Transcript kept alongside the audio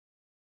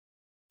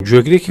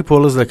گوێگرێکی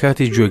پۆڵس لە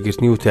کاتی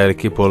گوێگرتنی و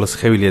تارکی پۆڵس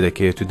خەوی لێ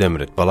دەکەوێت و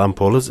دەمرێت، بەڵام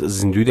پۆڵس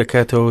زیندوی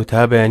دەکاتەوە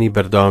تا بەیانی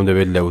بەردەوام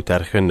دەبێت لە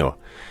وتار خوێندنەوە.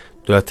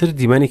 دواتر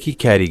دیمەنێکی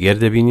کاریگەر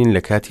دەبینین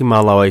لە کاتی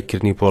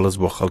ماڵئاواییکردنی پۆڵس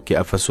بۆ خەڵکی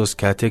ئەفەسۆس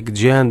کاتێک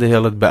جێیان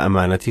دەهێڵێت بە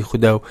ئەمانەتی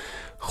خودا و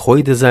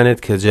خۆی دەزانێت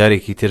کە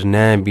جارێکی تر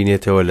نایان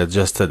بینێتەوە لە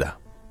جەستەدا.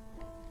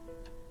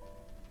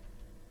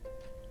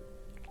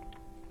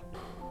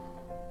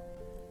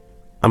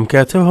 ئەم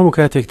کاتە هەموو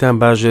کاتێکتان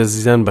باشە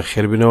زیزان بە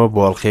خێربنەوە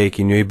بۆ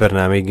ئەڵخەیەکی نوێی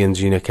بەرنامەی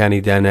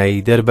گەنجینەکانی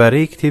دانایی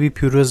دەربارەی کتێبی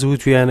پیرۆز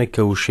وتویانە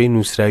کە وشەی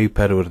نووسراوی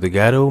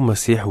پەروەردگارە و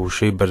مەسیح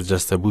وشەی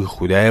بەرجەستەبووی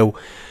خودایە و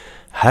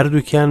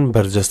هەردووکیان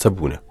بەرجەستە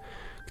بوونە.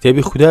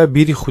 کتێبی خوددا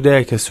بیری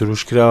خودایە کە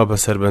سروش کراوە بە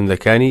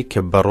سەربەندەکانی کە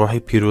بە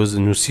ڕۆحی پیرۆز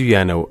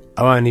نووسیویانە و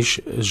ئەوانیش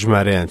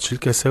ژمارەیان 40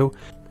 کەسە و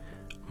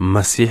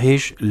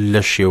مەسیحیش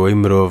لە شێوەی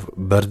مرۆڤ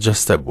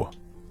بەرجەستە بووە.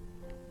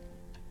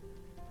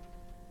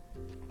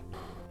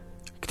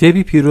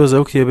 کتێبی پیرۆز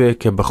ئەو کتێبەیە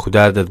کە بە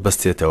خودا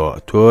دەتبەستێتەوە،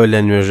 تۆ لە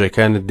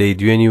نوێژەکانت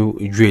دەیدوێنی و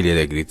گوێ لێ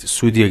دەگریت.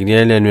 سوودێک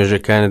نییە لە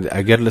نوێژەکانت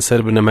ئەگەر لەسەر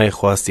بنەمای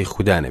خواستی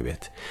خودا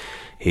نەبێت.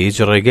 هیچ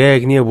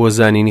ڕێگایەک نییە بۆ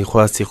زانینی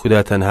خواستی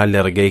خودا تەنها لە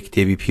ڕێگای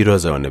کتێبی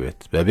پیرۆزەوە نەبێت.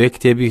 بەبێ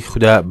کتێبی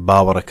خودا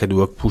باوەڕەکەت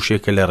وەک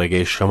پوشێکە لە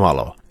ڕێگەی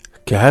شەماڵەوە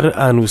کە هەر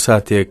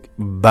ئانووساتێک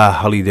با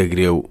هەڵی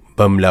دەگرێ و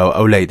بەملاو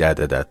ئەو لایدا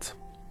دەدات،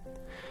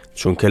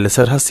 چونکە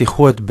لەسەر هەستی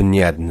خۆت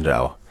بنیاد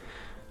نراوە.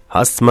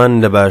 هەستمان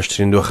لە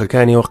باشترین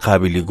دۆخەکانیەوە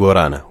قابلی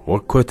گۆڕانە،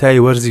 وەک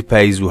کۆتایی وەرزی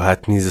پاییز و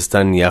هاتنی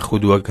زستان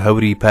یاخود وەک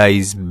هەوری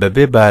پاییز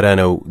بەبێ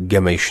بارانە و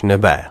گەمەیش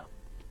نەبایە.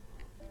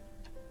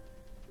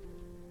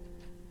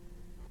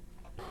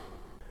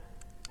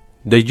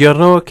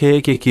 دەگێڕنەوە کە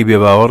یەکێکی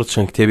بێباوەڕ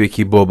چەند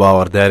کتێبێکی بۆ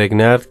باوەڕدارێک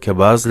نارد کە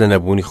باز لە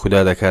نەبوونی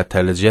خودا دەکات تا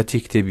لە جیاتی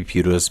کتێبی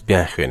پیرۆز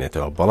بیان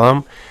خوێنێتەوە، بەڵام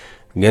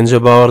گەنجە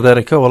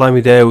باوەڕدارەکە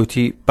وەڵامی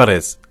دایەوتی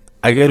بەڕێز،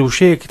 ئەگەر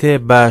وشەیەک تێ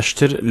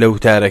باشتر لە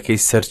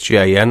وتارەکەی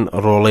سەرچیایان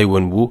ڕۆڵەی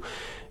ون بوو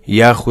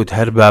یاخود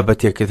هەر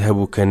بابەتێکت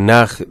هەبوو کە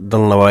ناخ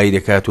دڵنەوایی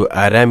دەکات و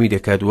ئارامی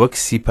دەکات وەک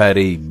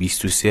سیپارەی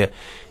 23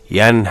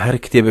 یان هەر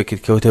کتێبێکت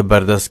کەوتە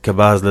بەردەست کە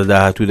باز لە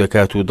داهاتوو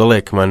دەکات و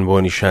دڵێکمان بۆ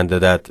نیشان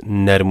دەدات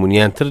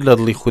نەرمونیانتر لە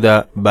دڵی خودا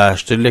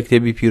باشتر لە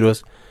کتێبی پیرۆز،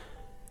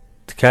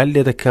 تکال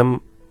لێ دەکەم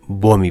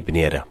بۆمی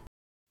بنێرە.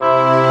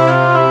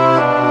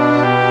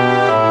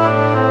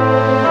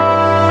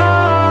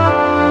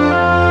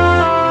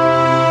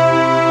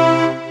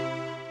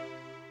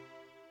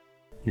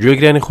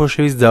 گوێگرانی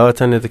خۆشەویست،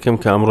 داواتان لێ دەکەم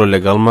کە ئەمڕۆ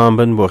لەگەڵمان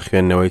بن بۆ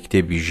خوێندنەوەی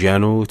کتێبی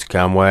ژیان و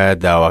تکام وایە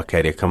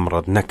داواکاریەکەم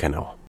ڕەت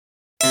نەکەنەوە.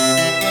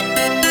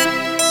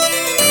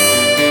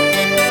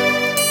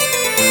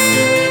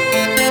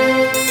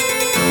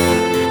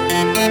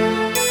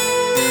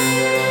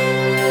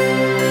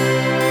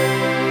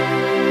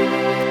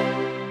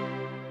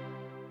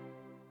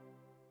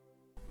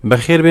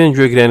 بەخێر بێن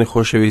گوێگرانی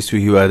خۆشەویست و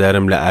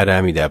هیوادارم لە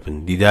ئارامیدا بن.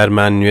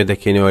 دیدارمان نوێ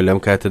دەکەینەوە لەم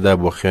کاتەدا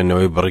بۆ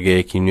خوێندنەوەی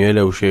بڕگەیەکی نوێ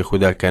لە وشەی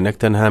خودا کە نەک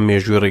تەنها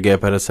مێژووی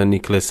ڕێگای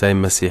پەرەسەندنی کڵێسای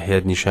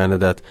مەسیحیەت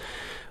نیشانەدات،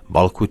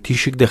 بەڵکو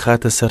تیشک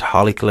دەخاتە سەر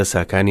حاڵی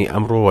کڵێساکانی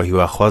ئەمڕۆوە.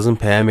 هیواخوازم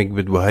پەیامێک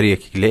بێت بۆ هەر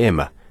یەکێک لە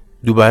ئێمە.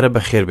 دووبارە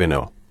بەخێر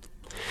بێنەوە.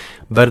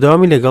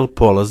 بەردەوامی لەگەڵ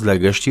پۆڵس لە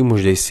گەشتی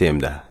موژدەی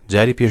سێمدا.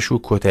 جاری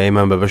پێشوو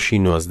کۆتاییمان بە بەشی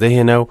 19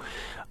 هێنا و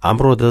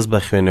ئەمڕۆ دەست بە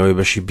خوێندنەوەی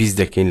بەشی 20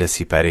 دەکەین لە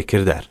سیپارەی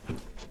کردار.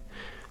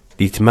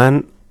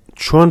 دیتمان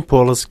چۆن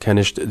پۆڵس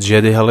کەنشت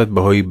جێدەی هەڵێت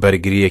بەهۆی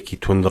بەرگریەکی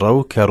توندڕە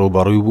و کە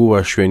ڕووبەڕووی بوو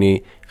و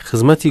شوێنی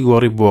خزمەتی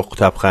گۆڕی بۆ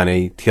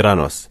قوتابخانەی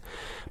تیرانۆس.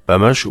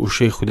 بەمەش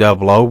وشەی خودا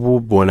بڵاو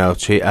بوو بۆ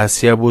ناوچەی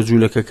ئاسیا بۆ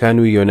جولەکەکان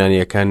و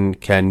یۆنانیەکان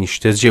کە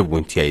نیشتەجێ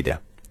بوون تیایدا.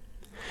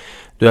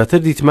 دواتر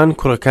دیتمان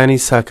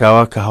کوڕەکانی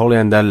ساکاوە کە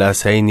هەوڵیاندا لە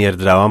ئاسایی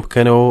نێردراوان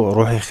بکەنەوە و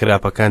ڕۆحی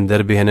خراپەکان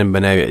دەربهێنن بە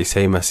ناوی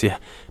عیسای مەسیح.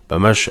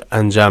 بەمەش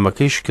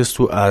ئەنجامەکەی شکست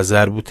و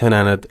ئازار بوو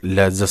تەنانەت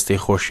لە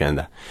جەستەی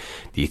خۆشیاندا.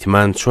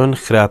 دیتمان چۆن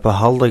خراپە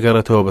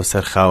هەڵدەگەڕێتەوە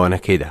بەسەر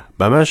خاوەنەکەیدا.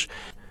 بەمەش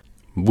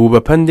بوو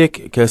بە پندێک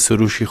کە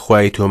سروشی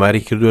خوای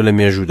تۆماری کردو لە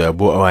مێژوودا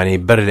بۆ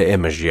ئەوانەی بەر لە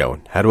ئێمە ژیاون.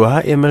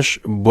 هەروەها ئێمەش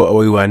بۆ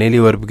ئەوەی وانەی لێ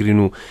وەربگرین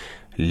و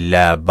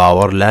لە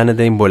باوەڕ لا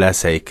نەدەین بۆ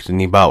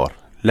لاساییکردنی باوەڕ.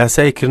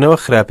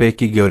 لاساییکردنەوە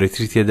خراپەیەکی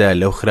گەورەتری تێدا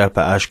لەو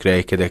خراپە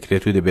ئاشکرایی کە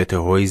دەکرێت و دەبێتە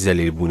هۆی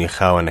زەلیلبوونی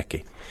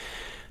خاوەنەکەی.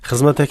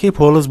 خزمەتەکەی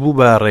پۆڵس بوو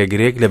بە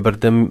ڕێگرێک لە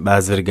بەردەم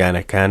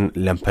بازرگانەکان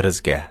لەم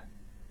پەرزگایە.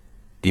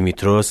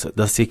 دیمیترۆس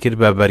دەستی کرد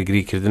بە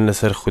بەرگریکردن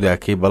لەسەر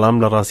خوداکەی، بەڵام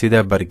لە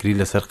ڕاستیدا بەرگری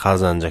لەسەر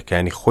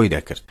قازانجەکانی خۆی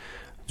دەکرد.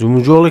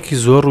 جموجۆڵێکی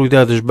زۆر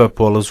ڕوویدادش بە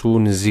پۆڵس و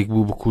نزیک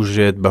بوو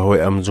بکوژێت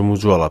بەهۆی ئەم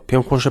جموجۆڵە.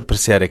 پێم خۆشە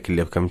پرسیارێکی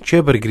لێ بکەم، چێ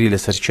بەرگری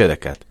لەسەر چێ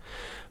دەکات؟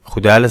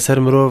 خودا لەسەر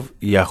مرۆڤ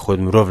یاخود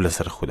مرۆڤ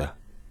لەسەر خودا؟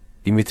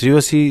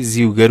 دیمیتریۆسی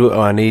زیوگەر و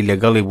ئەوانەی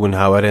لەگەڵی بوون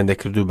هاوارێن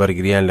دەکرد و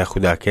بەرگریان لە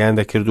خوداکەیان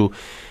دەکرد و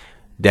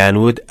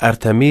دانود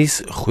ئەرتەمیس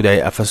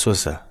خودای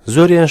ئەفەسۆسە.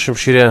 زۆریان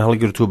شمشیریان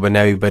هەڵگرت و بە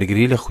ناوی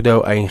بەرگری لە خودا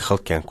و ئاین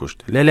خەڵکیان کوشت.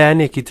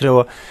 لەلایەنێکی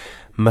ترەوە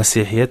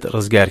مەسیحیەت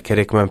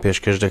ڕزگارکەرێکمان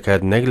پێشکەش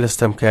دەکات نەک لە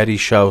ستەمکاری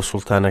شا و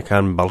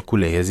سوڵتانەکان بەڵکو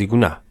لە هێزی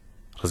گونا.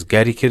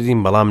 ڕزگاری کردین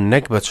بەڵام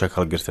نەک بە چەک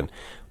هەڵگرتن،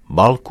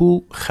 بەڵکو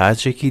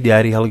خاچێکی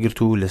داری هەڵگرت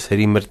و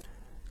لەسەری مرد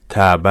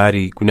تا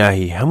باری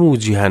گوناهی هەموو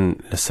جیهان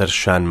لەسەر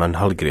شانمان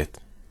هەڵگرێت.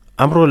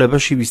 ئەمڕۆ لە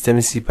بەشی 20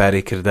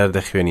 سیپارەی کردار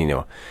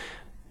دەخوێنینەوە.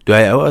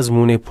 دوای ئەو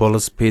ئەزموونەی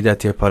پۆڵس پێیدا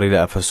تێپەڕی لە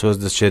ئەفەسۆس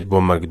دەچێت بۆ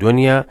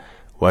مەکدۆنیا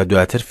و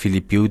دواتر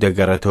فیلیپی و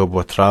دەگەڕێتەوە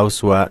بۆ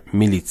تراوس و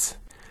میلیتس.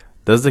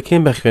 دەست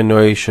دەکەین بە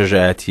خوێندنەوەی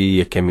شەژایەتی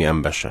یەکەمی ئەم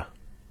بەشە.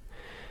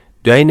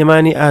 دوای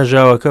نەمانی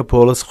ئاژاوەکە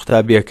پۆڵس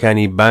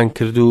قوتابییەکانی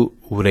بانگکرد و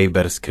ورەی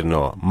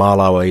بەرزکردنەوە،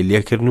 ماڵئاوایی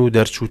لێکردن و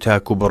دەرچوو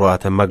تاکو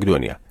بڕواتە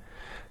مەکدۆنیا.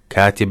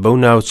 کاتی بەو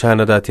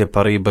ناوچانەدا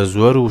تێپەڕی بە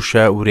زۆر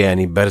وشە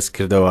ورەیانی بەرز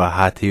کردەوە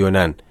هاتە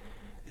یۆنان،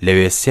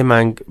 لەوێ 3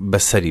 مانگ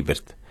بەسەری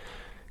برد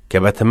کە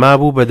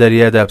بەتەمابوو بە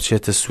دەریادا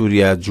بچێتە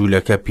سوریا.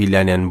 جولەکە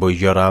پیلانیان بۆی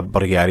گێڕا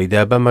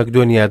بڕیاریدا بە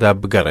مەکدۆنیادا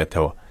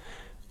بگەڕێتەوە.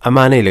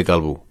 ئەمانەی لەگەڵ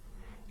بوو: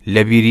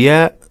 لە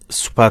بیریا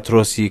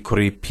سوپاترۆسی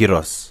کوڕی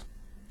پیرۆس،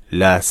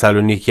 لە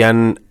سالۆنیکیان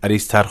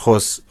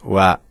ئەریستارخۆس و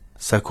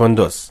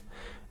سەکۆندۆس،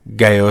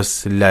 گایۆس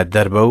لە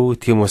دەربە و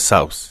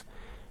تیمۆساوس،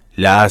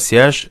 لە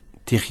ئاسیاش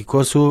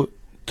تیخیکۆس و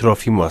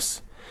ترۆفیمۆس.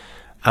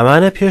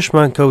 ئەمانە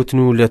پێشمان کەوتن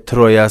و لە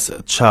ترۆیاس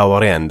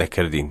چاوەڕێیان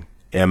دەکردین.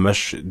 ئێمەش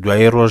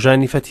دوای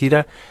ڕۆژانی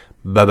فەتیرە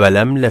بە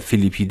بەلەم لە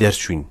فیلیپی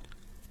دەرچوین.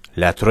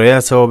 لە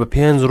ترۆیاسەوە بە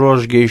 5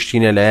 ڕۆژ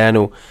گەیشتینە لایەن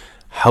و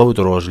 7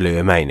 ڕۆژ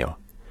لەوێ ماینەوە.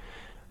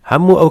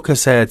 هەموو ئەو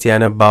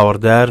کەسایەتیانە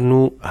باوەڕدارن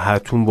و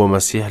هاتوون بۆ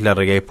مەسیح لە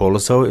ڕێگای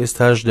پۆڵسەوە،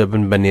 ئێستاش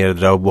دەبن بە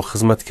نێردراو بۆ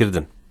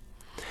خزمەتکردن.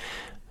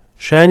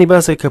 شایانی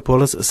باسە کە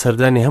پۆڵس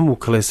سەردانی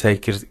هەموو کڵێسای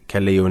کرد کە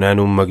لە یۆنان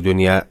و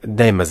مەکدۆنیا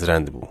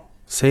دایمەزراند بوو.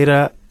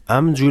 سەیرە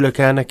ئەم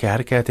جولەکانە کە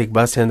هەر کاتێک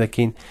باسییان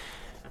دەکەین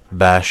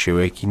بە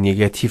شێوەیەکی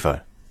نێگەتیڤە،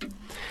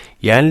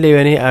 یان لە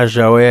وێنەی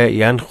ئاژاوەیە،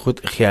 یان خود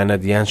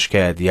خیانەت، یان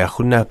شکایەت،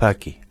 یاخود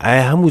ناپاکی.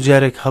 ئایا هەموو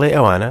جارێک هەڵەی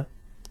ئەوانە؟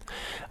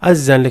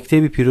 ئازیزان، لە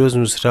کتێبی پیرۆز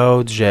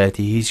نووسراوە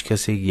دژایەتی هیچ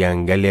کەسێک یان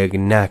گەلێک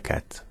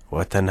ناکات و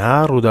تەنها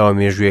ڕووداوە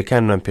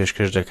مێژوویەکانمان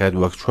پێشکەش دەکات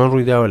وەک چۆن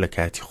ڕوویداوە لە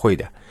کاتی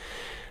خۆیدا.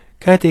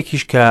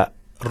 کاتێکیش کە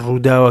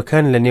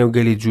ڕووداوەکان لە نێو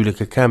گەلی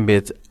جولەکەکان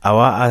بێت،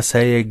 ئەوە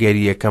ئاساییە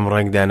گەری یەکەم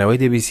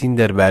ڕنگدانەوەی دەبیستین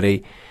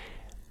دەربارەی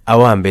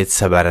ئەوان بێت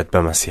سەبارەت بە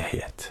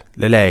مەسیحیەت.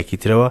 لەلایەکی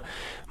ترەوە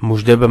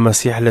موژدە بە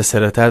مەسیح لە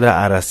سەرەتادا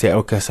ئاراستی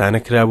ئەو کەسانە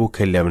کرابوو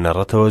کە لە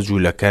بنەڕەتەوە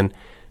جولەکەن،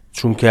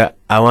 چونکە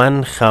ئەوان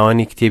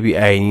خاوەنی کتێبی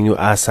ئاینین و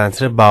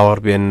ئاسانترە باوەڕ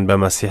بێنن بە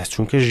مەسیح،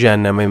 چونکە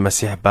ژیاننامەی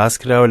مەسیح باس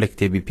کراوە لە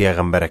کتێبی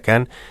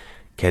پێغەمبەرەکان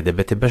کە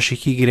دەبێتە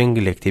بەشێکی گرنگ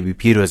لە کتێبی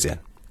پیرۆزیان.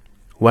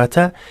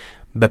 واتە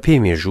بە پێی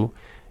مێژوو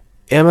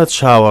ئێمە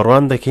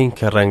چاوەڕوان دەکەین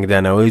کە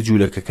ڕنگدانەوەی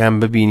جولەکەکان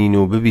ببینین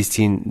و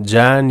ببیستین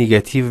جا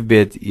نیگەتیڤ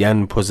بێت یان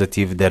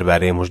پۆزەتیڤ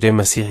دەربارەی موژدەی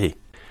مەسیحی.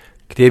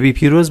 کتێبی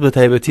پیرۆز بە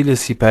تایبەتی لە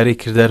سیپارەی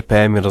کردار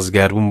پەیامی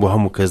ڕزگاربوون بۆ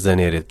هەموو کەس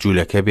دەنێرێت،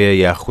 جولەکە بێ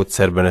یاخود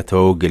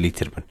سەربەنێتەوە و گەلی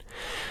تر بن.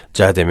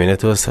 جا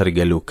دەمێنێتەوە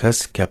سەرگەل و کەس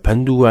کە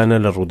پند و وانە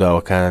لە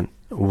ڕووداوەکان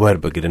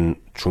وەربگرن،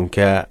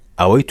 چونکە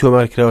ئەوەی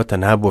تۆمارکراوە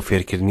تەنها بۆ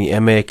فێرکردنی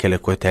ئەمەیە کە لە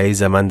کۆتایی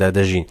زەماندا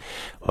دەژین.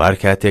 وار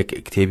کاتێک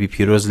کتێبی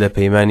پیرۆز لە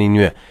پەیمانی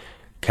نوێ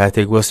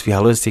کاتێک وەسفی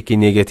هەڵوێستێکی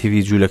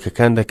نێگەتیڤی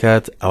جولەکەکان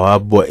دەکات، ئەوە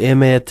بۆ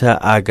ئێمەیە تا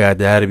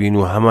ئاگادار بین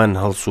و هەمان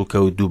هەڵسوکە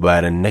و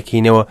دووبارە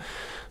نەکەینەوە،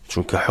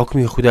 چونکە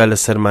حکمی خوددا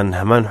لەسەرمان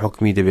هەمان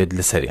حکمی دەبێت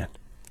لەسەریان.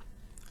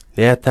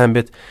 لەیادتان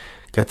بێت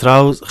کە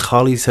تراوز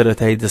خاڵی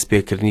سەرەتایی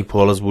دەستپێکردنی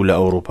پۆڵس بوو لە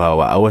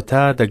ئەوروپاوە، ئەوە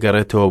تا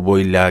دەگەڕێتەوە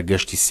بۆی لا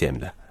گەشتی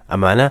سێمدا.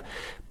 ئەمانە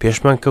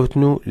پێشمان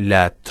کەوتن و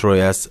لە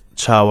ترۆیاس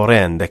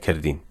چاوەڕێیان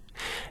دەکردین.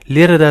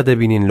 لێرەدا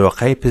دەبینین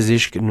لۆقای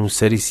پزیشک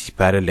نووسەری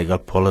سیپارە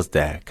لەگەڵ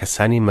پۆڵسدایە.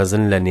 کەسانی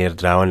مەزن لە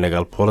نێردراوان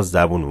لەگەڵ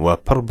پۆڵسدا بوون و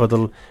پڕ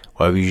بەدڵ و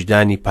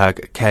ویژدانی پاک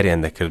کاریان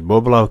دەکرد بۆ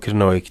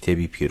بڵاوکردنەوەی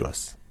کتێبی پیرۆز.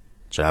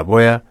 جا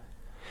بۆیە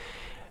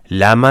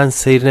لامان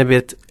سیر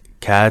نەبێت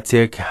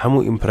کاتێک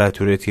هەموو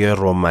ئیمپراتۆریەتی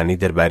ڕۆمانی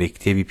دەربارەی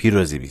کتێبی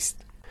پیرۆزی بیست.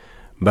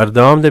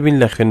 بەردەوام دەبین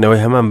لە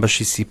خوێندنەوەی هەمان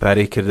بەشی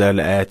سیپارەی کردار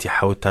لە ئاەتی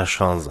 7 تا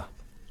 16.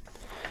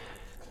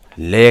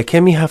 لە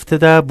یەکەمی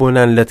هەفتەدا بۆ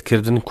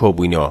نانلەتکردن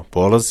کۆبووینەوە.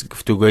 پۆڵس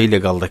گفتوگۆیی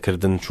لەگەڵ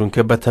دەکردن،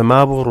 چونکە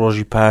بەتەمابوو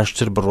ڕۆژی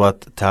پاشتر بڕوات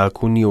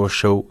تاکوونیەوە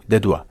شەو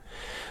دەدووە.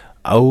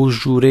 ئەو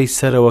ژوورەی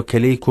سەرەوە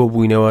کەلەی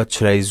کۆبووینەوە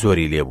چرای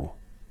زۆری لێبوو.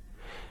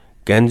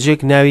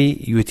 گەنجێک ناوی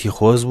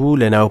یوتیخۆز بوو،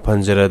 لە ناو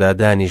پەنجەرەدا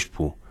دانیشت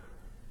بوو،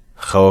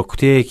 خەوە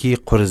کوتەیەکی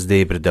قورس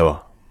دەی بردەوە.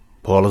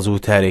 پۆڵس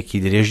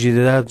وتارێکی درێژی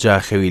دەدات،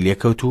 جاخەوی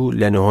لێکەوت و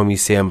لە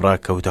نهۆمی سێم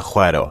ڕاکەوتە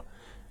خوارەوە،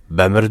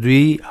 بە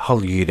مردووی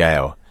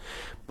هەڵگیرایەوە.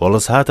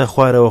 پۆڵس هاتە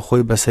خوارەوە،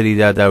 خۆی بەسەری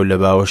دادا و لە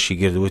باوەشی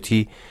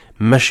گردووتی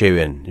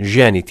مەشێوێن،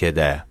 ژیانی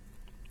تێدایە.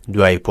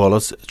 دوای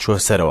پۆڵس چۆ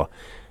سەرەوە،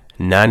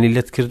 نانی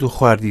لەت کرد و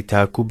خواردی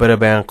تاکو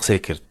بەرەبەیان قسەی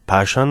کرد،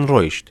 پاشان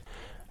ڕۆیشت.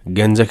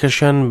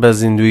 گەنجەکەشان بە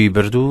زیندوی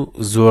برد و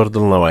زۆر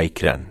دڵنەوای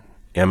کران.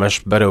 ئێمەش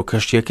بەرەو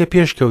کەشتیەکە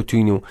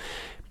پێشکەوتوین و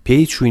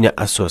پێی چوینە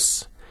ئەسۆس،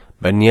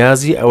 بە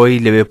نیازی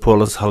ئەوەی لەوێ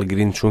پۆڵس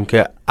هەڵگرین،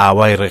 چونکە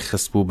ئاوای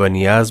ڕێخست بوو، بە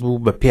نیاز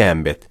بوو بە پێیان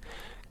بێت.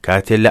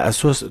 کاتێ لە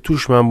ئەسۆس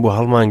تووشمان بۆ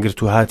هەڵمان گرت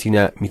و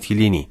هاتینە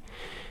میتیلینی.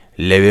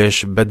 لەوێش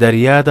بە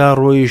دەریادا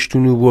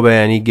ڕۆیشتون و بۆ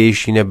بەیانی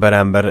گەیشتینە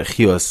بەرامبەر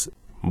خیۆس.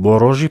 بۆ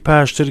ڕۆژی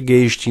پاشتر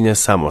گەیشتینە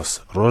سامۆس.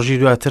 ڕۆژی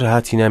دواتر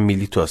هاتینە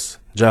میلیتۆس.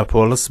 جا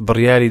پۆڵس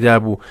بڕیاری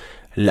دابوو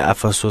لە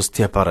ئەفەسۆس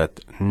تێپەڕێت،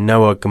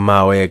 نەوەک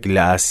ماوەیەک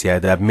لە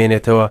ئاسیادا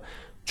بمێنێتەوە،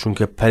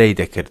 چونکە پەلەی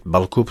دەکرد،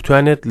 بەڵکو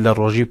بتوانێت لە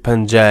ڕۆژی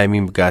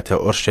 50 بگاتە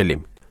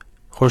ئۆرشەلیم.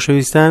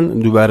 خۆشەویستان،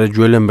 دووبارە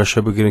گوێ لەم بەشە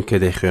بگرن کە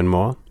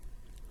دەیخوێنمەوە.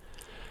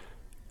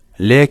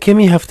 لە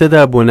یەکەمی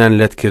هەفتەدا بۆ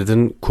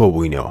نانلەتکردن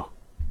کۆبووینەوە.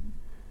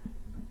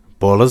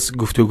 پۆڵس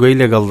گفتوگۆی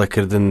لەگەڵ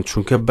دەکردن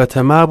چونکە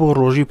بەتەمابوو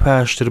ڕۆژی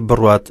پاشتر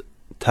بڕوات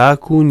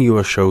تاکو و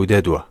نیوە شەو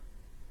دەدووە.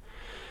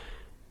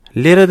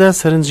 لێرەدا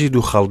سەرنجی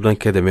دوو خەڵبن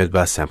کە دەمێت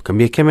باسییان بکەم.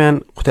 یەکەمیان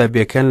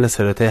قوتابییەکان لە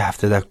سەرەتای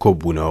هەفتەدا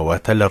کۆبوونەوە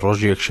واتە لە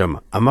ڕۆژی یەکشەمە.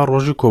 ئەمە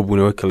ڕۆژی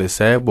کۆبوونەوەی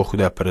کڵێسایە بۆ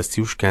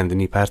خوداپەرستی و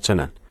شکاندنی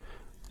پارچەنان.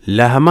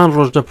 لە هەمان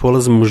ڕۆژدا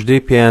پۆڵس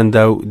مژدەی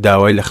پێیاندا و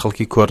داوای لە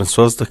خەڵکی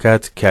کۆرنسۆس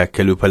دەکات کە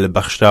کەلوپە لە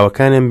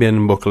بەخشراوەکانیان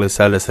بێنن بۆ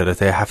کڵێسا لە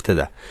سەرەتای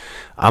هەفتەدا.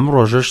 ئەم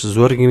ڕۆژەش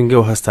زۆر گرنگە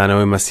و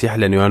هەستانەوەی مەسیح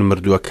لە نێوان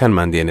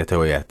مردووەکانمان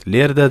دێنێتەوە یاد.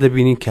 لێرەدا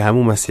دەبینین کە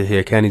هەموو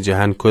مەسیحیەکانی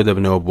جەهان کۆ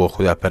دەبنەوە بۆ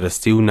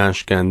خوداپەرستی و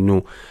نانشکاندن و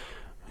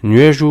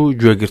نوێژ و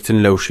گوێگرتن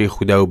لە وشەی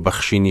خوددا و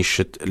بەخشینی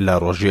شت لە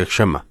ڕۆژی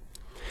یەکشەمە.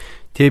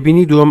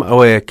 تێبینی دووەم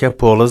ئەوەیە کە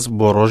پۆڵس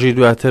بۆ ڕۆژی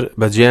دواتر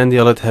بەجێیان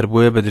دێڵێت هەر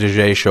بۆیە بە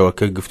درێژایی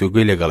شەوەکە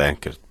گفتوگوی لەگەڵیان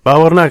کرد.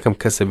 باوەڕ ناکەم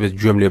کەسە بێت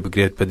گوێم لێ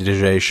بگرێت بە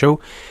درێژایی شەو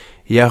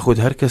یاخود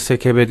هەر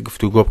کەسێکە بێت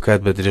گفتوگۆ بکات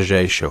بە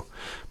درێژایی شەو.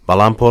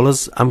 بەڵام پۆڵس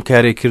ئەم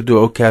کارێک کردو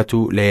ئەو کات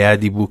و لە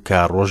یادی بوو کە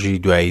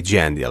ڕۆژی دوایی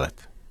جیان دێڵێت.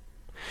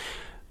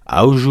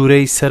 ئەو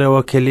ژوورەی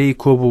سەرەوە کە لێی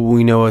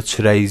کۆبووبووینەوە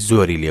چرای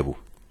زۆری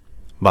لێبوو.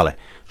 بەڵێ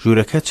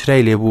ژوورەکە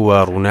چرای لێبوو و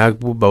ڕووناک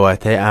بوو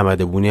بەواتای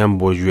ئامادەبوونیان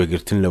بۆ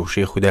گوێگرتن لە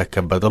وشەی خوددا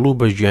کە بەدڵ و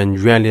بە ژیان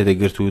گوێیان لێ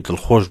دەگرت و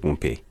دڵخۆش بوون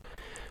پێی.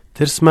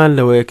 ترسمان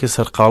لەوەیە کە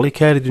سەرقاڵی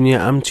کاری دنیا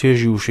ئەم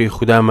چێژی وشەی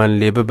خودامان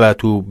لێ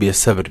ببات و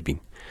بێسەبر بین.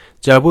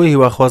 جا بۆی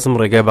هیواخوازم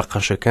ڕێگا بە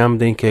قەشەکان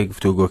بدەین کە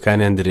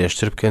گفتوگۆکانیان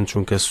درێژتر بکەن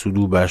چونکە سوود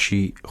و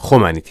باشی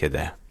خۆمانی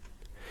تێدایە.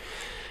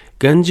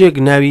 گەنجێک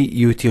ناوی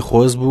یوتی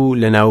خۆز بوو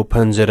لە ناو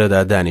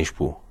پەنجەرەدا دانیش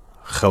بوو.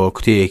 خەوە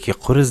کوتەیەکی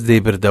قورس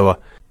دەیبردەوە.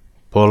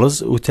 پۆڵس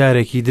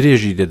وتارێکی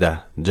درێژی دەدا.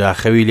 جا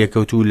خەوی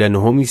لێکەوت و لە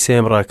نهۆمی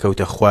سێم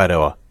ڕاکەوتە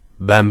خوارەوە.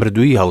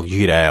 بامردووی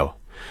هەڵگیرایەوە.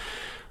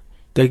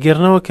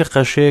 دەگەڕنەوە کە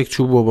قەشەیەک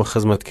چوو بۆ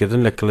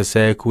خزمەتکردن لە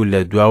کڵێسایەک و لە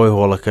دوای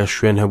هۆڵەکە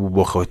شوێن هەبوو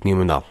بۆ خەوتنی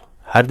مناڵ.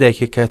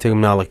 هەردایکێک کاتێک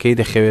مناڵەکەی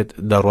دەخەوێت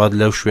دەڕوات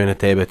لەو شوێنە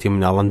تایبەتی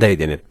مناڵەندای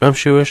دێنێت. بەم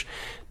شێوەش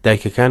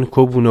دایکەکان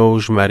کۆبوونەوە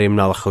و ژمارەی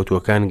مناڵە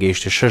خەوتوەکان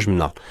گەیشتە 6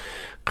 مناڵ.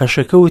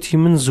 قەشەکە وتی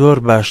من زۆر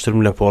باشترم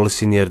لە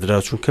پۆڵسی نێردرا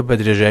چونکە بە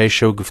درێژایی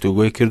شەو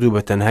گفتوگۆی کرد و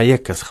بە تەنها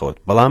یەک کەس خەوت.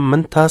 بەڵام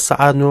من تا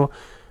سەعاتنەوە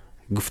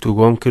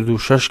گفتوگۆم کرد و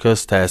 6 کەس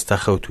تا ئێستا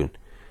خەوتون.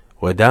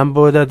 وەدام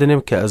بۆدا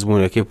دەنێم کە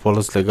ئەزمونونەکەی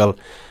پۆڵس لەگەڵ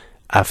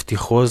ئافتی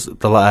خۆز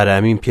دڵە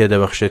ئارامیم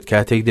پێدەبەخشێت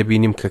کاتێک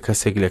دەبینیم کە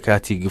کەسێک لە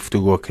کاتی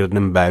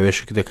گفتوگۆکردن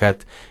باوێشک دەکات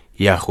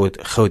یاخود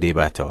خەو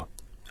دەیباتەوە.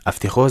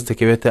 ئافتی خۆز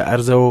دەکەوێتە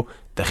ئەرزەوە و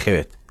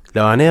دەخەوێت.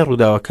 لەوانەیە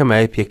ڕووداوەکە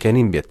مایە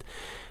پێکەنین بێت.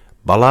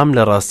 بەڵام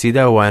لە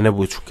ڕاستیدا وانە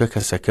بوو چونکە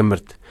کەسەکە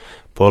مرد.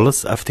 پۆڵس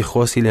ئافتی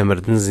خۆسی لە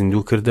مردن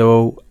زیندوو کردەوە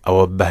و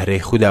ئەوە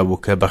بەهرەی خوددا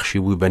بوو کە بەخشی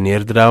بووی بە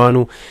نێردراوان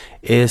و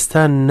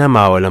ئێستا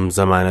نەماوە لەم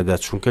زەمانەدا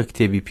چونکە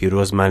کتێبی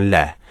پیرۆزمان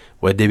لایە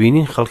و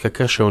دەبینین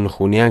خەڵکەکە شەو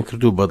نخوونیان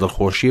کرد و بە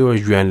دڵخۆشیەوە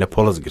گوێیان لە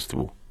پۆڵس گرت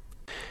بوو.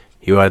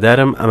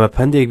 هیوادارم ئەمە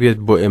پندێک بێت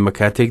بۆ ئێمە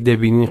کاتێک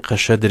دەبینین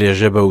قەشە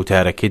درێژە بە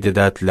وتارەکەی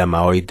دەدات لە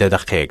ماوەی 10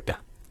 دقەیەکدا.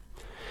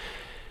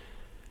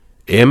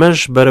 ئێمەش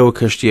بەرەو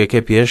کەشتیەکە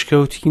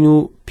پێشکەوتین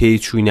و پێی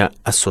چووینە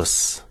ئەسۆس.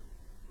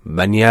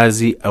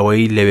 بەنیازی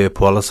ئەوەی لەوێ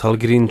پۆڵس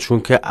هەڵگرین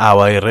چونکە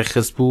ئاوای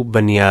ڕێخست بوو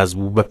بەنیاز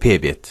بوو بە پێ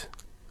بێت.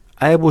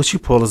 ئایا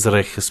بۆچی پۆڵس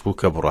ڕێخست بوو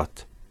کە بڕات؟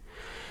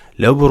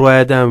 لەو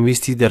بڕوایەدا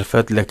ویستی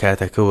دەرفەت لە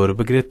کاتەکە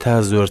وەربگرێت تا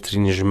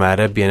زۆرترین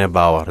ژمارە بێنە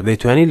باوەڕ.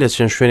 دەیتوانی لە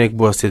چەند شوێنێک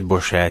بوەستێت بۆ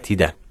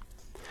شایەتیدان.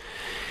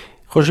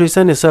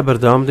 خۆشەویستان ئێستا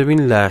بەردەوام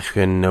دەبین لە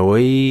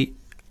خوێندنەوەی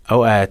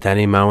ئەو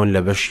ئاەتانەی ماون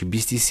لە بەشی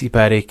 20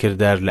 سیپارەی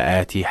کردار لە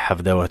ئاەتی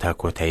 17 تا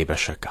کۆتایی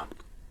بەشەکە.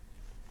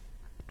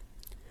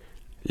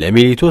 لە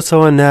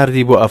میلیتۆسەوە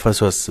ناردی بۆ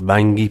ئەفەسۆس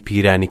بانگی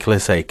پیرانی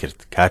کڵێسای کرد.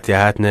 کاتێ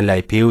هاتنە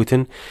لای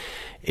پێوتن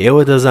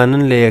ئێوە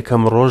دەزانن لە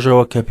یەکەم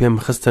ڕۆژەوە کە پێم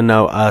خستە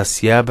ناو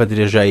ئاسیا بە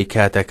درێژایی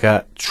کاتەکە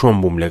چۆن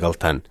بووم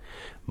لەگەڵتان.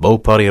 بەو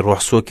پەڕی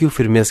ڕۆحسۆکی و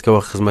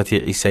فرمێسکەوە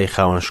خزمەتی عیسای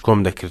خاوەنشکۆم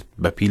دەکرد.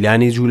 بە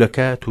پیلانی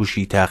جولەکە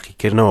تووشی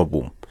تاقیکردنەوە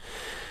بووم.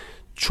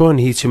 چۆن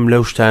هیچم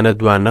لەو شتانە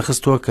دوان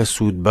نەخستووە کە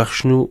سوود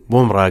بەخشن و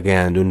بۆم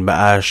ڕاگەیاندون بە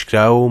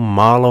ئاشکرا و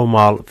ماڵە و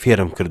ماڵ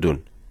فێرم کردوون.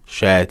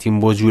 شایەتیم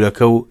بۆ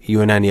جولەکە و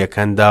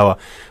یۆنانیەکان داوە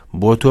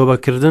بۆ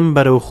تۆبەکردن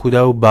بەرەو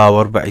خوددا و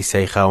باوەڕ بە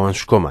عیسای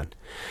خاوەنشکۆمان.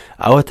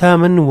 ئەوە تا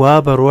من وا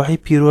بە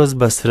ڕۆحی پیرۆز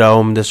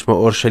بەسراوم دەچمە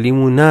ئۆرشەلیم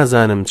و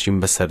نازانم چیم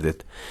بەسەردێت.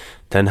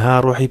 تەنها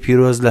ڕۆحی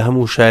پیرۆز لە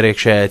هەموو شارێک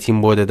شایەتیم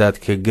بۆ دەدات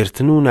کە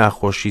گرتن و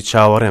ناخۆشی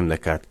چاوەڕێم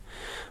دەکات.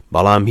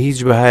 بەڵام هیچ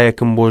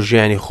بەهایەکم بۆ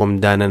ژیانی خۆم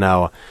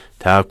دانەناوە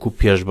تاکو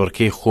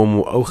پێشبڕکەی خۆم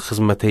و ئەو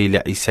خزمەتەی لە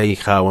عیسای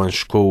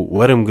خاوەنشکۆ و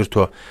وەرم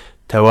گرتووە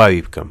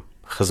تەواوی بکەم.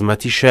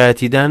 خزمەتی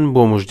شایەتیدان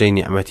بۆ موژدەی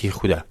نیعمەتی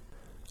خوددا.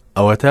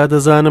 ئەوە تا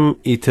دەزانم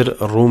ئیتر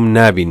ڕووم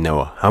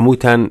نابینەوە.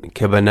 هەمووتان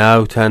کە بە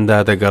ناوتاندا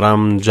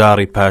دەگەڕام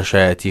جاڕی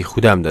پاشایەتی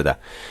خوددام دەدا.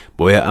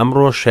 بۆیە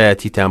ئەمڕۆ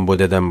شایەتیتان بۆ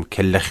دەدەم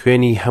کە لە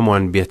خوێنی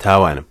هەمووان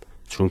بێتاوانم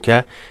چونکە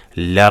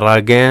لە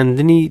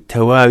ڕاگەیاندنی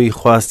تەواوی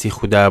خواستی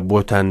خوددا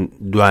بۆتان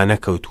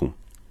دوانەکەوتوم.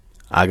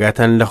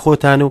 ئاگاتان لە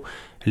خۆتان و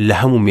لە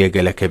هەموو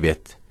مێگەلەکە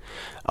بێت.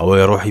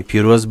 ئەوەی ڕۆحی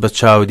پیرۆز بە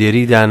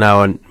چاودێری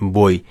داناون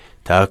بۆی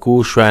تاکو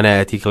و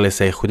شوانایەتی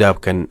کڵێسای خوددا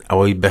بکەن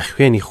ئەوەی بە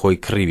خوێنی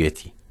خۆی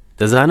کڕیبێتی.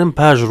 دەزانم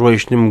پاش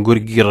ڕۆیشتنم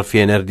گورگی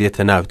ڕفێنەر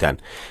دێتە ناوتان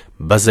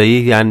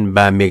بەزەییان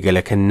با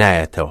مێگەلەکە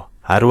نایەتەوە.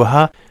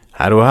 هەروەها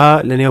هەروەها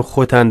لەنێو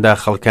خۆتاندا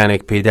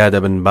خەڵکانێک پەیدا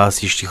دەبن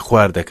باسی شتی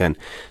خوار دەکەن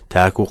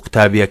تاکو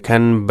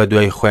قوتابیەکان بە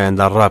دوای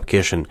خۆیاندا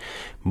ڕابکێشن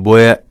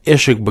بۆیە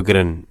ئێشک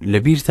بگرن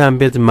لەبیرتان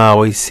بێت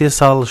ماوەی 3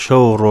 ساڵ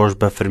شەو ڕۆژ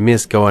بە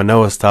فرمێسکەوە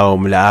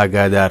نەوەستاوم لە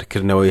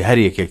ئاگادارکردنەوەی هەر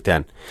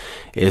یەکێکتان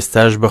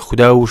ئێستاش بە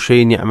خودا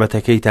وشەی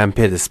نیعمەتەکەیتان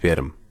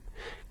پێدەسپێرم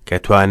کە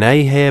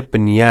توانایی هەیە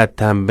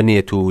بنیادتان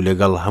بنێت و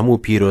لەگەڵ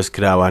هەموو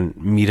پیرۆزکراوان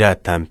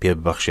میراتتان پێ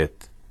ببەخشێت.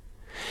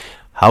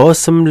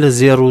 هەوەسم لە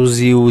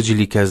زێڕوزی و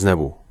جلی کەس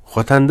نەبوو.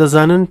 خۆتان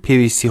دەزانن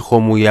پێویستی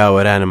خۆم و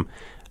یاوەرانم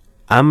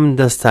ئەم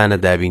دەستانە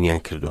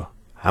دابینیان کردووە.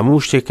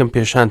 هەموو شتێکم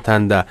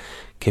پێشانتاندا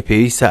کە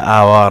پێویستە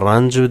ئاوا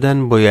ڕەنج بدەن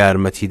بۆ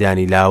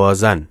یارمەتیدانی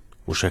لاوازان.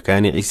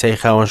 وشەکانی عیسای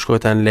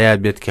خاوەنشکۆتان لە یاد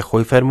بێت کە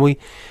خۆی فەرمووی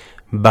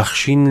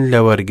بەخشین لە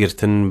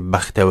وەرگرتن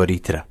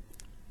بەختەوەریترە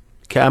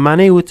کە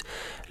ئەمانەی وت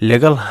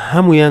لەگەڵ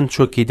هەمویان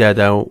چۆکی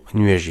دادا و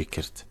نوێژی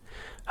کرد.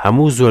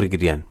 هەموو زۆر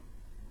گریان.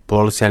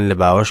 پۆڵسیان لە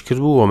باوەش کرد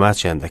بوو و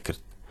ماچیان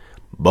دەکرد.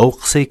 بەو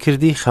قسەی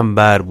کردی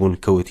خەمبار بوون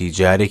کەوتی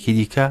جارێکی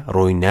دیکە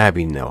ڕۆی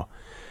نابینەوە.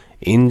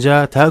 اینجا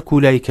تاکو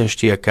لای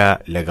کەشتیەکە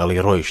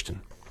لەگەڵی ڕۆیشتن.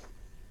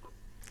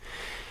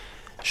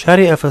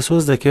 شاری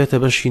ئەفەسۆس دەکەوێتە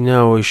بەشی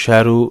ناوەوەی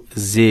شار و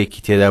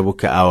زێیەکی تێدا بوو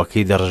کە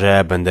ئاوەکەی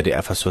دەڕژایە بەندەری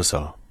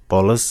ئەفەسۆسەوە.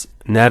 پۆڵس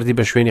ناردی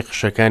بە شوێنی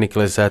قشەکانی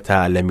کڵێسا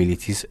تا لە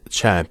میلیتیس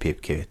چاوان پێ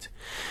بکەوێت.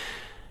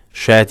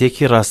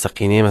 شایەتێکی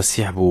ڕاستەقینەی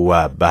مەسیح بوو و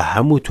بە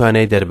هەموو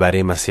توانای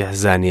دەربارەی مەسیح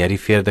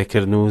زانیاری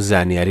فێردەکردن و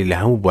زانیاری لە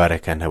هەموو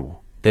بوارەکان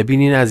هەبوو.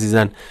 دەبینین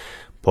ئازیزان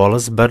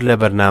پۆڵس بەر لە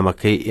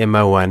بەرنامەکەی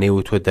ئێمە وانەی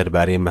وتوە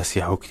دەربارەی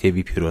مەسیح و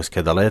کتێبی پیرۆز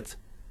کە دەڵێت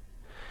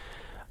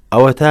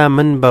ئەوە تا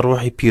من بە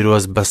ڕۆحی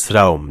پیرۆز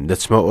بەسراوم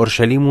دەچمە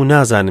ئۆرشەلیم و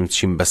نازانم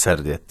چیم بەسەر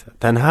دێت.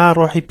 تەنها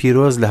ڕۆحی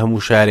پیرۆز لە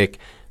هەموو شارێک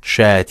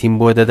شایەتیم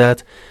بۆ دەدات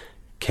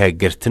کە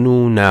گرتن و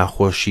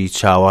ناخۆشی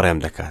چاوەڕێم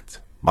دەکات.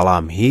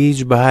 بەڵام هیچ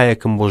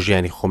بەهایەکم بۆ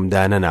ژیانی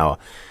خۆمدا نەناوە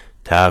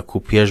تاکو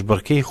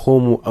پێشبڕکەی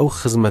خۆم و ئەو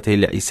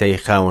خزمەتەی لە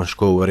ئیسای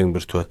خاوەنشکۆ وەرین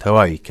برتووە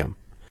تەواوی کەم.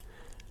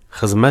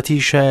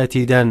 خزمەتی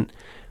شایەتیدان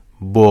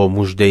بۆ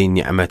موژدەی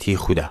نیعمەتی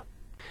خودا.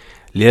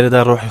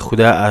 لێرەدا ڕۆحی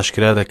خودا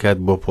ئاشکرا دەکات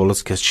بۆ پۆڵس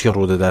کە چی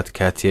ڕوودەدات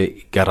کاتێ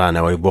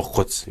گەڕانەوەی بۆ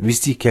قودس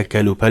ویستی کە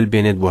کەلوپەل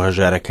بێنێت بۆ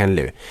هەژارەکان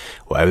لەوێ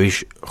و ئەویش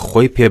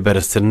خۆی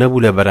پێبەرزتر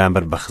نەبوو لە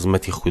بەرامبەر بە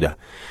خزمەتی خودا.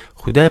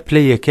 خودا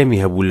پلەی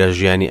یەکەمی هەبوو لە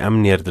ژیانی ئەم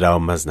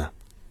نێردراوە مەزنە.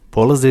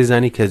 پۆڵس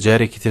دەیزانی کە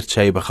جارێکی تر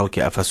چای بە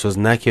خەڵکی ئەفەسۆس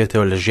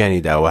ناکەوێتەوە لە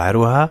ژیانیدا و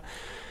هەروەها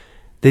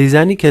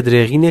دەیزانی کە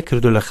درێغی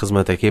نەکردو لە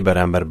خزمەتەکەی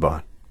بەرامبەر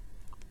بەوان.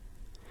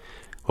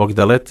 وەک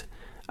دەڵێت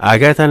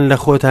ئاگاتان لە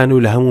خۆتان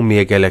و لە هەموو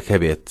مێگەلەکە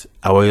بێت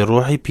ئەوەی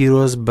ڕۆحی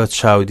پیرۆز بە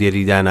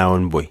چاودێری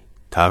داناون بووی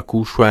تاکو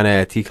و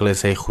شوانایەتی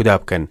کڵێسای خودا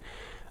بکەن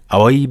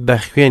ئەوەی بە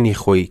خوێنی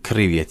خۆی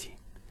کڕیویەتی.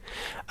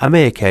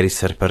 ئەمەیە کاری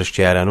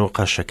سەرپەرشتیاران و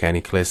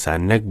قەشەکانی کڵێسان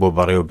نەک بۆ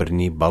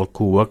بەڕێوەبرنی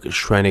بەڵکو وەک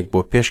شوانێک بۆ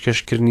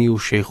پێشکەشکردنی و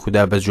شەی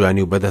خودا بە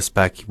جوانی و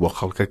بەدەستپاکی بۆ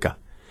خەڵکەکە.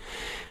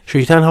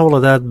 شەیتان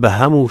هەوڵەدات بە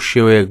هەموو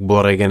شێوەیەک بۆ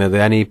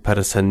ڕێگەنەدانی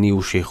پەرسەندنی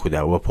و شەی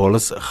خودا و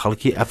پۆڵس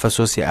خەڵکی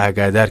ئەفەسۆسی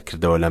ئاگادار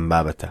کردەوە لەم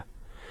بابەتە.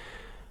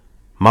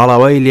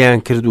 ماڵئاوایی لیان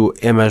کرد و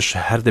ئێمەش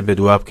هەر دەبێت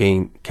وا بکەین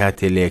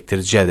کاتێ لە یەکتر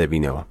جیا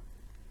دەبینەوە.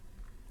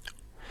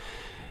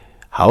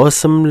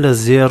 هەوەسم لە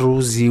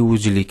زێڕوزی و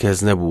جلی کەس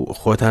نەبوو.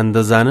 خۆتان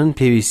دەزانن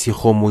پێویستی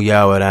خۆم و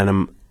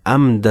یاوەرانم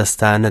ئەم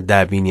دەستانە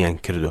دابینیان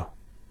کردو.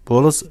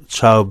 پۆڵس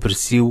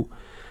چاوبرسی و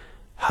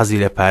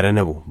حەزی لە پارە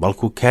نەبوو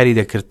بەڵکو کاری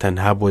دەکرد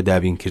تەنها بۆ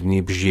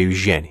دابینکردنی بژێوی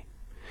ژیانی.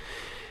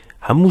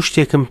 هەموو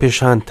شتێکم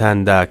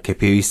پێشانتاندا کە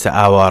پێویستە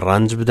ئاوا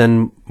ڕەنج بدەن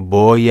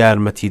بۆ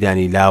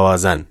یارمەتیدانی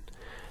لاوازان.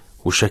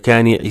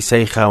 وشەکانی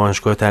عیسای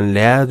خاوەنشکۆتان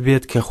لە یاد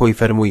بێت کە خۆی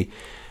فەرمووی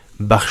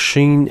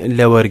بەخشین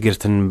لە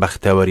وەرگرتن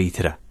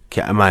بەختەوەریترە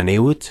کە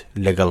ئەمانەی وت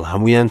لەگەڵ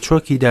هەمویان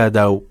چۆکی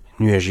دادا و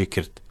نوێژی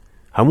کرد.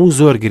 هەموو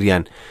زۆر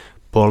گریان.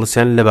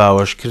 پۆڵسیان لە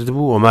باوەش کرد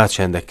بوو و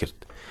ماچیان دەکرد.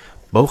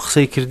 بەو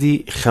قسەی کردی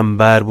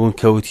خەمبار بوون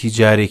کەوتی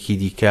جارێکی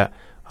دیکە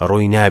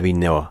ڕۆی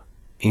نابینەوە.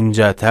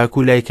 اینجا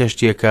تاکو لای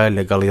کەشتیەکە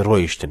لەگەڵی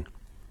ڕۆیشتن.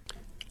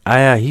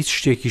 ئایا هیچ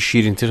شتێکی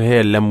شیرینتر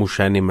هەیە لەم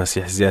وشانەی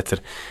مەسیح زیاتر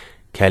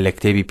کە لە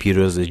کتێبی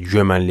پیرۆز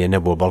گوێمان لێ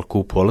نەبووە بەڵکو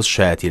و پۆڵس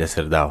شایەتی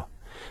لەسەرداوە؟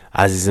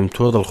 ئازیزم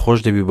تۆ دڵخۆش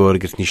دەبی بە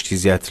وەرگرتنی شتی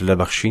زیاتر لە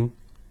بەخشین؟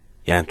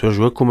 یان تۆش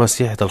وەکو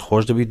مەسیح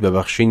دڵخۆش دەبیت بە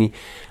بەخشینی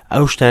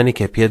ئەو شتانی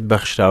کە پێت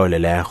بەخشراوە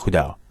لەلایەن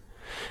خوداوە؟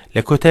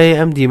 لە کۆتایی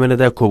ئەم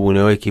دیمەنەدا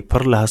کۆبوونەوەیەکی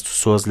پڕ لە هەست و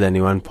سۆز لە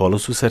نێوان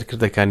پۆڵس و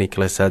سەرکردەکانی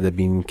کڵێسا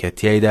دەبینین کە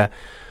تیایدا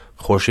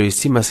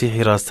خۆشەویستی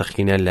مەسیحی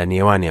ڕاستەقینە لە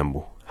نێوانیان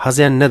بوو.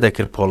 حەزیان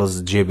نەدەکرد پۆڵس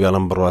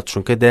جێبێڵم بڕوات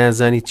چونکە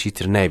دەیانزانی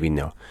چیتر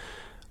نایبینەوە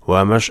و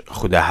ئەمەش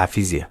خودا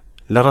حافیزیە.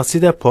 لە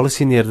ڕاستیدا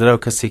پۆڵسی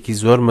نێردراو کەسێکی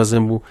زۆر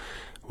مەزن بوو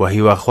و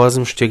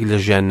هیواخوازم شتێک لە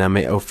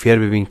ژیاننامەی ئەو فێر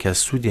ببین کە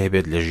سوودی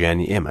هەبێت لە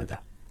ژیانی ئێمەدا.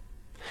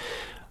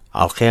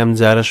 ئەڵقەی ئەم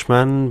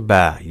جارەشمان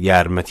بە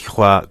یارمەتی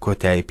خوا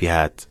کۆتایی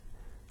پێهات.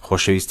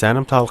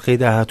 خۆشەویستانم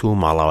تاڵقەی داهات و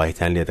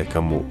ماڵئاواییتان لێ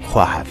دەکەم و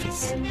خوا حافیز.